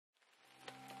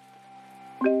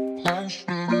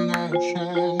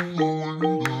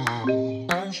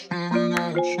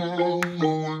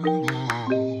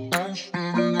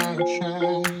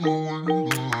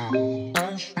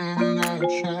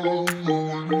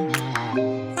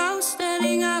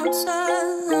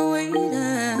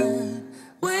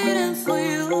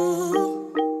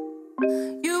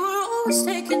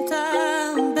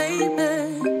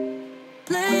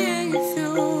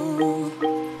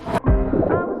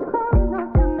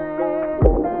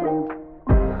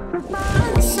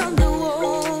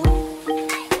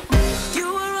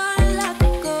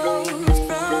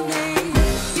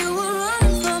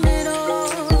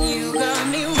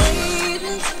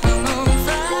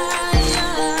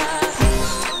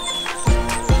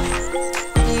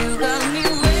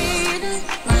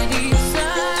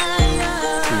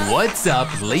What's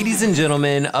up, ladies and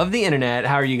gentlemen of the internet?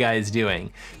 How are you guys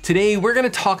doing? Today, we're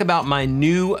gonna talk about my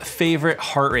new favorite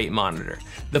heart rate monitor,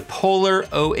 the Polar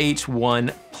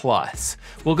OH1 Plus.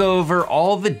 We'll go over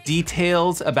all the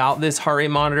details about this heart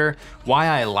rate monitor, why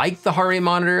I like the heart rate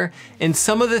monitor, and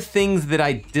some of the things that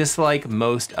I dislike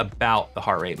most about the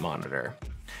heart rate monitor.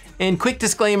 And quick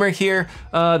disclaimer here,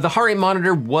 the heart rate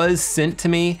monitor was sent to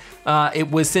me. It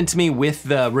was sent to me with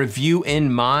the review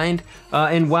in mind.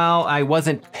 And while I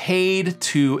wasn't paid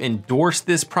to endorse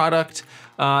this product,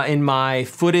 and my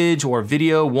footage or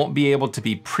video won't be able to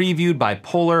be previewed by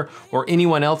Polar or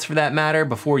anyone else for that matter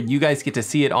before you guys get to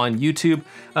see it on YouTube,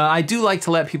 I do like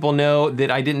to let people know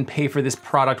that I didn't pay for this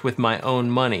product with my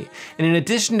own money. And in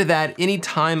addition to that,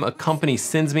 anytime a company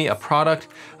sends me a product,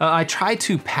 I try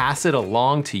to pass it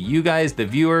along to you guys, the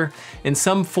viewer, in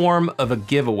some form of a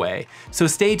giveaway. So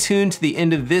stay tuned to the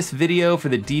end of this video for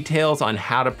the details on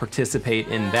how to participate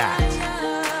in that.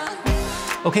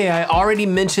 Okay, I already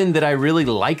mentioned that I really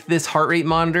like this heart rate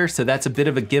monitor, so that's a bit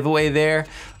of a giveaway there.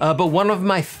 But one of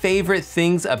my favorite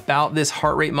things about this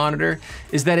heart rate monitor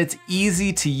is that it's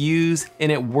easy to use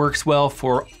and it works well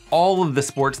for all of the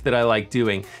sports that I like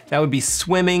doing. That would be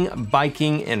swimming,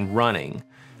 biking, and running.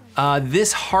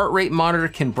 This heart rate monitor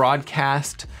can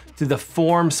broadcast through the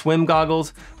Form swim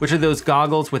goggles, which are those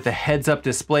goggles with the heads-up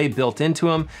display built into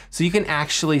them, so you can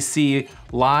actually see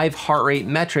live heart rate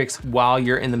metrics while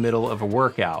you're in the middle of a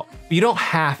workout. But you don't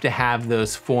have to have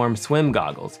those Form swim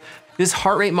goggles. This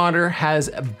heart rate monitor has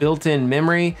a built-in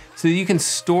memory so that you can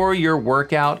store your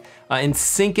workout and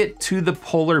sync it to the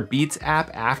Polar Beats app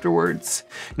afterwards.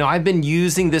 Now, I've been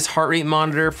using this heart rate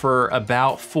monitor for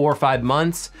about 4 or 5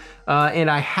 months, and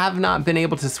I have not been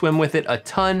able to swim with it a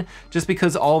ton just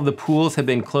because all of the pools have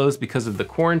been closed because of the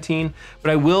quarantine.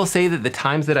 But I will say that the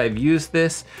times that I've used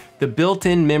this, the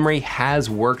built-in memory has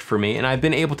worked for me, and I've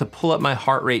been able to pull up my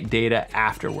heart rate data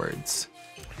afterwards.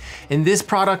 And this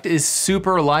product is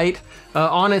super light.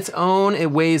 On its own,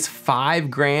 it weighs 5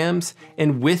 grams,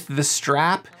 and with the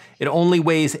strap, it only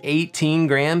weighs 18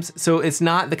 grams. So it's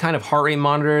not the kind of heart rate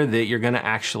monitor that you're gonna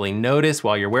actually notice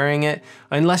while you're wearing it,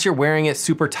 unless you're wearing it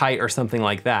super tight or something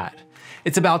like that.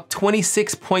 It's about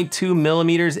 26.2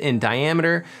 millimeters in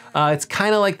diameter. It's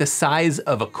kind of like the size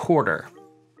of a quarter.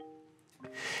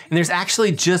 And there's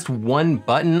actually just one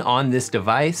button on this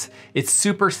device. It's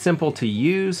super simple to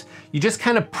use. You just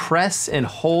kind of press and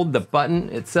hold the button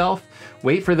itself,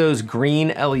 wait for those green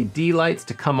LED lights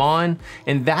to come on,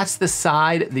 and that's the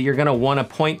side that you're gonna wanna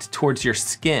point towards your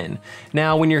skin.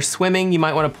 Now, when you're swimming, you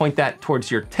might wanna point that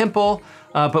towards your temple,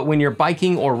 but when you're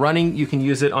biking or running, you can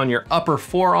use it on your upper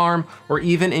forearm or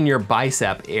even in your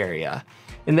bicep area.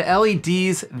 And the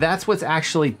LEDs, that's what's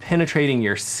actually penetrating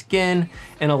your skin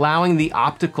and allowing the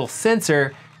optical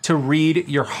sensor to read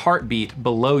your heartbeat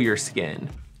below your skin.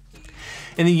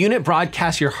 And the unit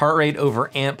broadcasts your heart rate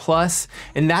over ANT+,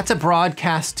 and that's a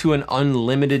broadcast to an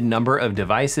unlimited number of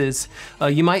devices.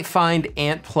 You might find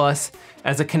ANT+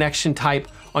 as a connection type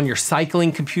on your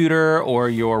cycling computer or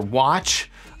your watch.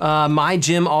 My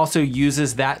gym also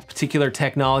uses that particular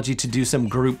technology to do some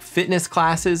group fitness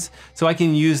classes, so I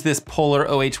can use this Polar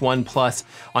OH1 Plus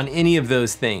on any of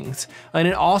those things. And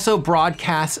it also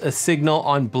broadcasts a signal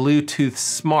on Bluetooth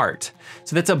Smart.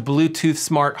 So that's a Bluetooth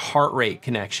Smart heart rate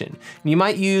connection. And you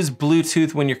might use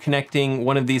Bluetooth when you're connecting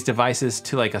one of these devices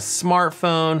to like a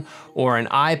smartphone or an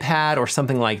iPad or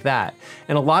something like that.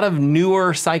 And a lot of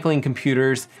newer cycling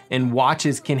computers and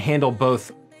watches can handle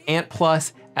both ANT+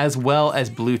 as well as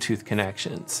Bluetooth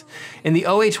connections. And the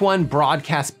OH1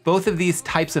 broadcasts both of these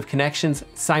types of connections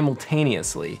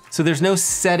simultaneously. So there's no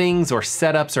settings or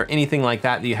setups or anything like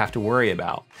that that you have to worry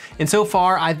about. And so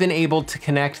far, I've been able to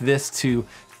connect this to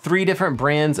 3 different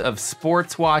brands of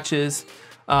sports watches,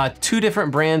 2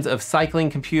 different brands of cycling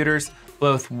computers,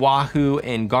 both Wahoo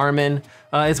and Garmin,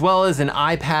 as well as an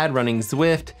iPad running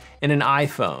Zwift and an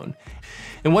iPhone.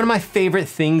 And one of my favorite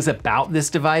things about this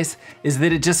device is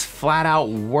that it just flat out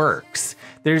works.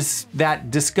 There's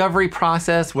that discovery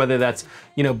process, whether that's,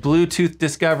 Bluetooth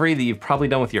discovery that you've probably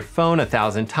done with your phone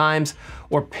 1,000 times,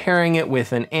 or pairing it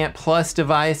with an Ant Plus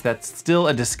device, that's still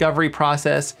a discovery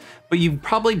process, but you've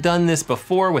probably done this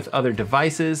before with other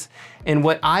devices. And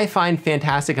what I find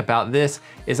fantastic about this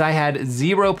is I had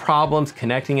zero problems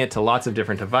connecting it to lots of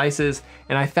different devices,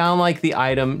 and I found like the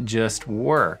item just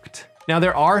worked. Now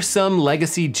there are some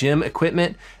legacy gym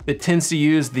equipment that tends to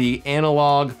use the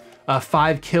analog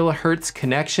 5 kilohertz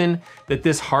connection that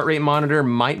this heart rate monitor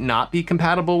might not be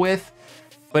compatible with,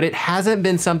 but it hasn't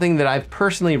been something that I've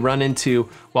personally run into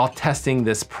while testing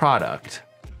this product.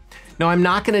 Now I'm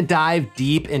not gonna dive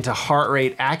deep into heart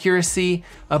rate accuracy,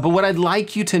 but what I'd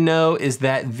like you to know is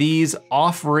that these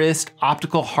off-wrist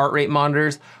optical heart rate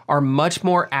monitors are much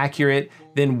more accurate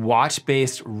than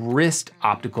watch-based wrist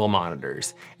optical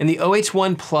monitors. And the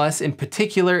OH1 Plus in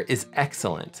particular is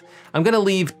excellent. I'm gonna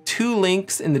leave 2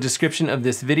 links in the description of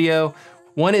this video.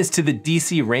 One is to the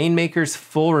DC Rainmaker's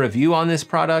full review on this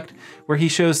product, where he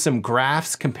shows some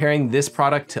graphs comparing this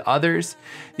product to others.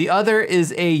 The other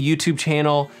is a YouTube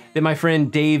channel that my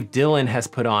friend Dave Dillon has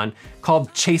put on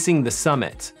called Chasing the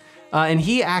Summit. And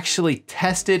he actually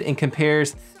tested and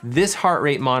compares this heart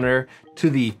rate monitor to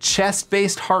the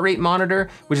chest-based heart rate monitor,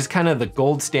 which is kind of the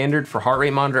gold standard for heart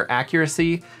rate monitor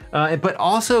accuracy. But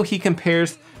also he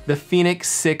compares the Fenix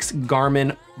 6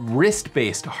 Garmin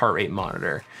wrist-based heart rate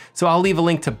monitor. So I'll leave a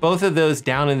link to both of those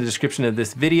down in the description of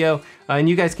this video, and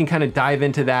you guys can kind of dive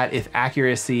into that if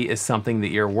accuracy is something that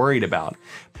you're worried about.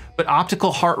 But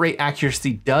optical heart rate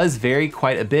accuracy does vary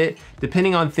quite a bit,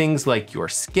 depending on things like your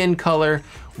skin color,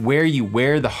 where you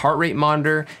wear the heart rate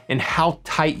monitor, and how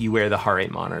tight you wear the heart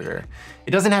rate monitor.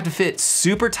 It doesn't have to fit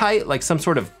super tight, like some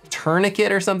sort of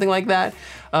tourniquet or something like that,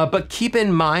 but keep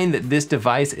in mind that this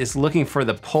device is looking for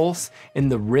the pulse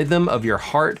and the rhythm of your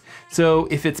heart, so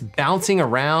if it's bouncing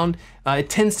around, it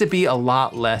tends to be a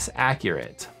lot less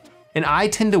accurate. And I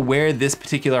tend to wear this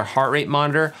particular heart rate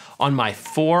monitor on my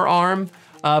forearm,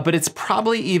 but it's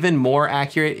probably even more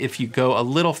accurate if you go a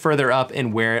little further up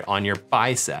and wear it on your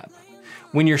bicep.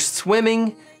 When you're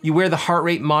swimming, you wear the heart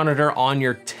rate monitor on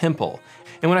your temple.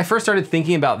 And when I first started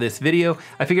thinking about this video,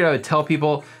 I figured I would tell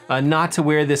people not to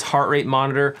wear this heart rate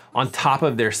monitor on top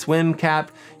of their swim cap,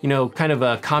 kind of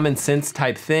a common sense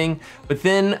type thing. But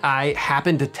then I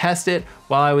happened to test it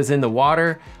while I was in the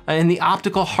water, and the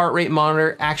optical heart rate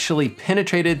monitor actually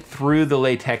penetrated through the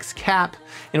latex cap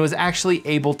and was actually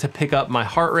able to pick up my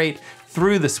heart rate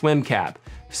through the swim cap.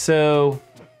 So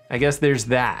I guess there's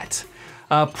that.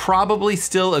 Probably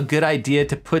still a good idea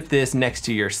to put this next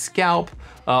to your scalp,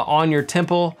 on your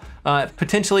temple,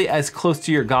 potentially as close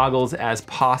to your goggles as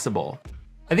possible.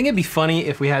 I think it'd be funny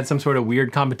if we had some sort of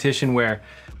weird competition where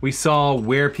we saw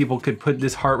where people could put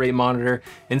this heart rate monitor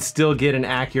and still get an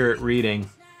accurate reading.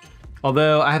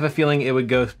 Although I have a feeling it would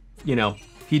go,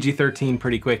 PG-13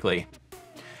 pretty quickly.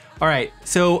 All right,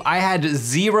 so I had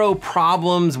zero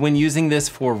problems when using this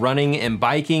for running and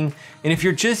biking. And if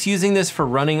you're just using this for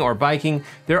running or biking,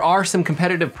 there are some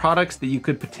competitive products that you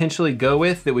could potentially go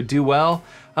with that would do well.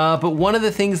 But one of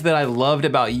the things that I loved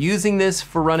about using this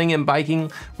for running and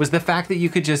biking was the fact that you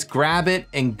could just grab it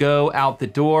and go out the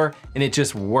door and it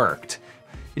just worked.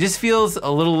 It just feels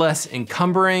a little less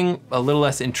encumbering, a little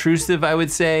less intrusive, I would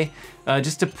say,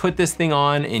 just to put this thing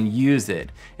on and use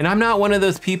it. And I'm not one of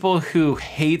those people who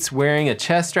hates wearing a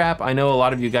chest strap. I know a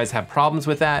lot of you guys have problems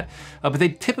with that, but they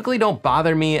typically don't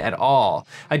bother me at all.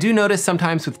 I do notice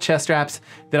sometimes with chest straps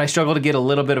that I struggle to get a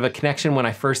little bit of a connection when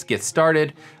I first get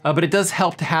started, but it does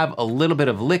help to have a little bit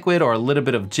of liquid or a little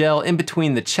bit of gel in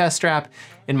between the chest strap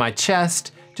and my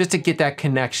chest, just to get that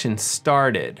connection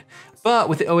started. But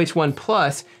with the OH1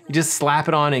 Plus, you just slap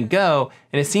it on and go,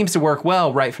 and it seems to work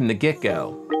well right from the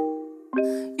get-go.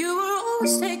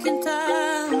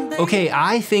 Okay,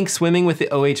 I think swimming with the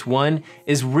OH1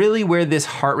 is really where this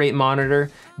heart rate monitor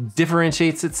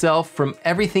differentiates itself from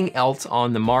everything else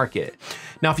on the market.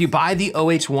 Now, if you buy the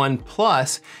OH1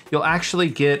 Plus, you'll actually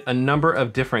get a number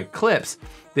of different clips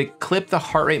that clip the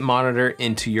heart rate monitor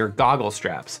into your goggle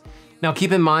straps. Now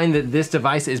keep in mind that this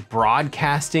device is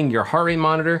broadcasting your heart rate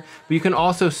monitor, but you can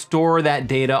also store that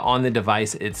data on the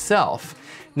device itself.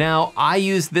 Now I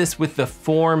use this with the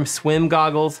Form swim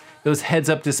goggles, those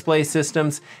heads-up display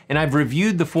systems, and I've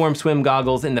reviewed the Form swim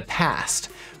goggles in the past.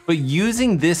 But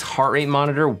using this heart rate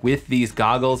monitor with these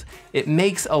goggles, it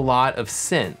makes a lot of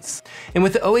sense. And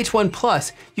with the OH1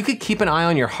 Plus, you could keep an eye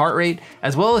on your heart rate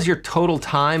as well as your total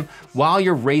time while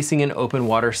you're racing an open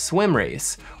water swim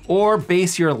race, or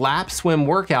base your lap swim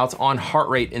workouts on heart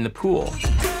rate in the pool.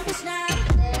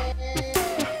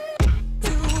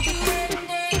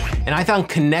 And I found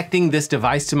connecting this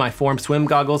device to my Form swim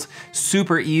goggles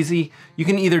super easy. You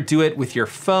can either do it with your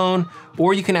phone,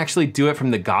 or you can actually do it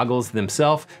from the goggles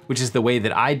themselves, which is the way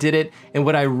that I did it. And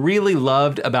what I really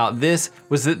loved about this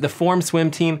was that the Form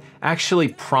swim team actually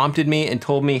prompted me and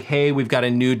told me, hey, we've got a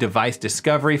new device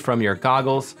discovery from your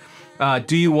goggles.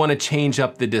 Do you want to change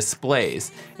up the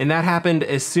displays? And that happened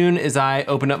as soon as I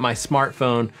opened up my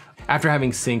smartphone after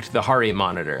having synced the heart rate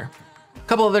monitor.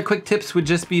 A couple other quick tips would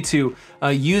just be to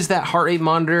use that heart rate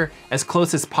monitor as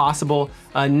close as possible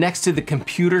next to the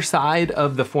computer side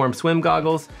of the Form swim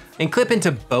goggles, and clip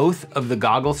into both of the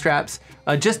goggle straps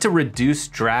just to reduce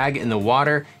drag in the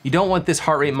water. You don't want this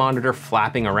heart rate monitor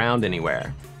flapping around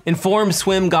anywhere. And Form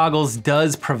swim goggles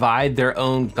does provide their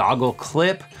own goggle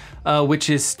clip, which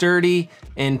is sturdy,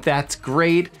 and that's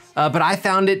great. But I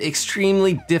found it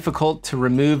extremely difficult to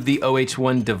remove the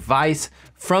OH1 device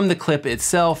from the clip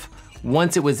itself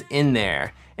once it was in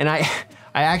there. And I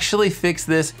actually fixed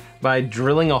this by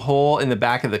drilling a hole in the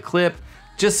back of the clip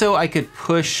just so I could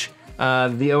push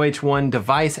the OH1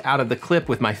 device out of the clip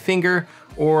with my finger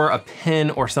or a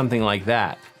pin or something like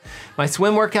that. My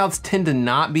swim workouts tend to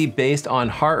not be based on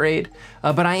heart rate,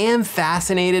 but I am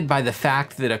fascinated by the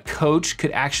fact that a coach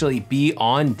could actually be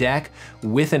on deck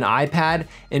with an iPad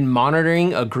and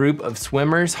monitoring a group of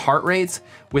swimmers' heart rates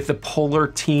with the Polar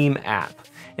Team app.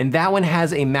 And that one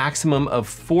has a maximum of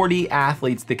 40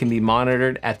 athletes that can be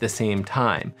monitored at the same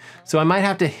time. So I might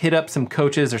have to hit up some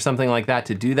coaches or something like that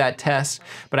to do that test,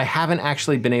 but I haven't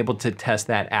actually been able to test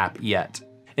that app yet.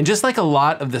 And just like a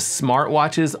lot of the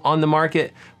smartwatches on the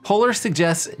market, Polar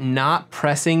suggests not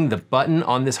pressing the button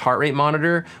on this heart rate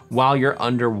monitor while you're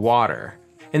underwater.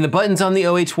 And the buttons on the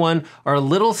OH1 are a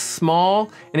little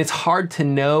small, and it's hard to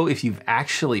know if you've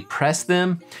actually pressed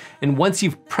them. And once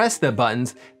you've pressed the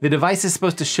buttons, the device is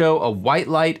supposed to show a white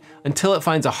light until it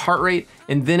finds a heart rate,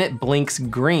 and then it blinks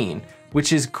green,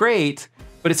 which is great,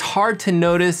 but it's hard to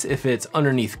notice if it's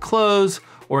underneath clothes,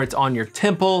 or it's on your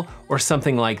temple, or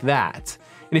something like that.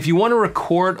 And if you want to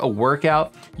record a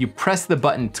workout, you press the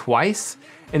button twice,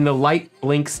 and the light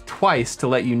blinks twice to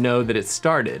let you know that it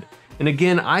started. And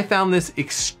again, I found this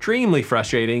extremely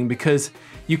frustrating because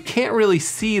you can't really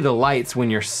see the lights when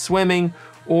you're swimming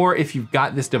or if you've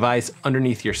got this device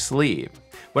underneath your sleeve.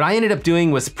 What I ended up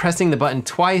doing was pressing the button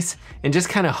twice and just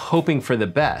kind of hoping for the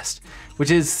best,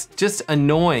 which is just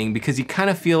annoying because you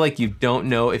kind of feel like you don't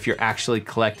know if you're actually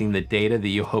collecting the data that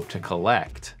you hope to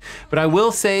collect. But I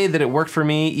will say that it worked for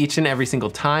me each and every single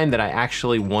time that I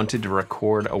actually wanted to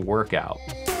record a workout.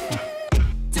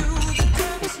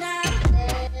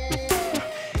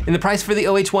 And the price for the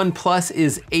OH1 Plus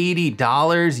is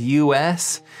 $80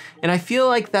 US, and I feel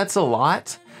like that's a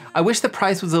lot. I wish the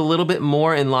price was a little bit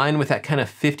more in line with that kind of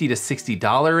 $50 to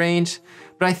 $60 range,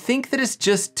 but I think that it's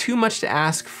just too much to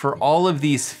ask for all of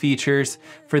these features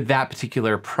for that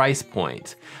particular price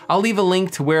point. I'll leave a link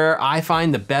to where I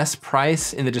find the best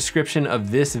price in the description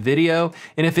of this video,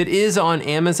 and if it is on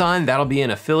Amazon, that'll be an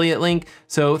affiliate link.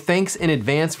 So thanks in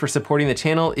advance for supporting the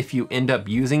channel if you end up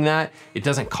using that. It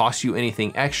doesn't cost you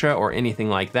anything extra or anything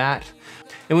like that.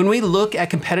 And when we look at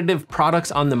competitive products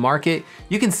on the market,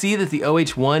 you can see that the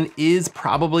OH1 is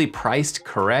probably priced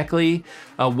correctly.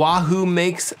 Wahoo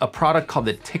makes a product called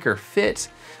the Tickr Fit,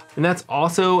 and that's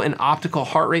also an optical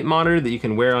heart rate monitor that you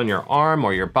can wear on your arm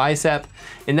or your bicep.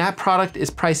 And that product is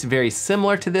priced very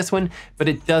similar to this one, but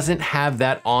it doesn't have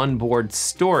that onboard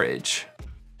storage.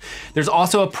 There's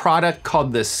also a product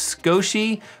called the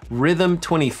Scoshe Rhythm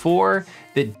 24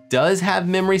 that does have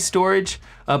memory storage,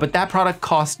 but that product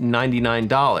costs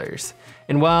 $99.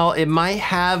 And while it might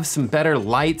have some better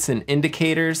lights and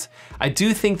indicators, I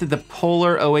do think that the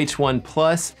Polar OH1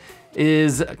 Plus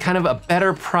is kind of a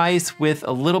better price with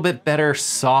a little bit better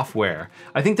software.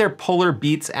 I think their Polar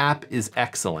Beats app is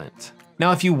excellent.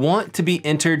 Now, if you want to be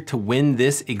entered to win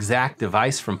this exact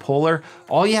device from Polar,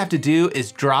 all you have to do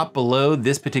is drop below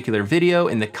this particular video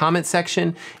in the comment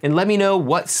section and let me know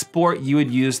what sport you would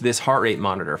use this heart rate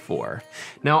monitor for.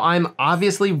 Now, I'm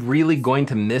obviously really going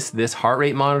to miss this heart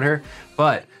rate monitor,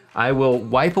 but I will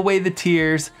wipe away the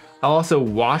tears. I'll also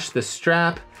wash the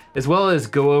strap, as well as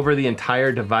go over the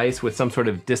entire device with some sort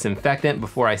of disinfectant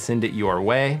before I send it your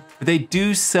way. But they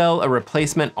do sell a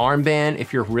replacement armband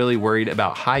if you're really worried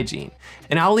about hygiene.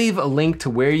 And I'll leave a link to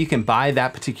where you can buy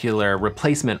that particular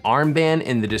replacement armband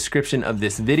in the description of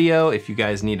this video if you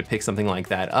guys need to pick something like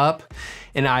that up.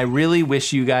 And I really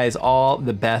wish you guys all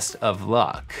the best of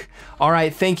luck. All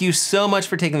right, thank you so much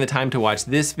for taking the time to watch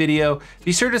this video.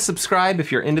 Be sure to subscribe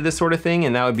if you're into this sort of thing,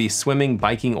 and that would be swimming,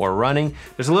 biking, or running.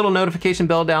 There's a little notification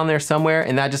bell down there somewhere,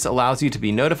 and that just allows you to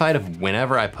be notified of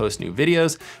whenever I post new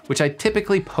videos, which I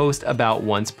typically post about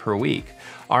once per week.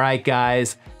 All right,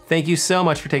 guys, thank you so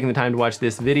much for taking the time to watch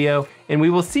this video, and we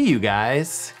will see you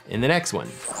guys in the next one.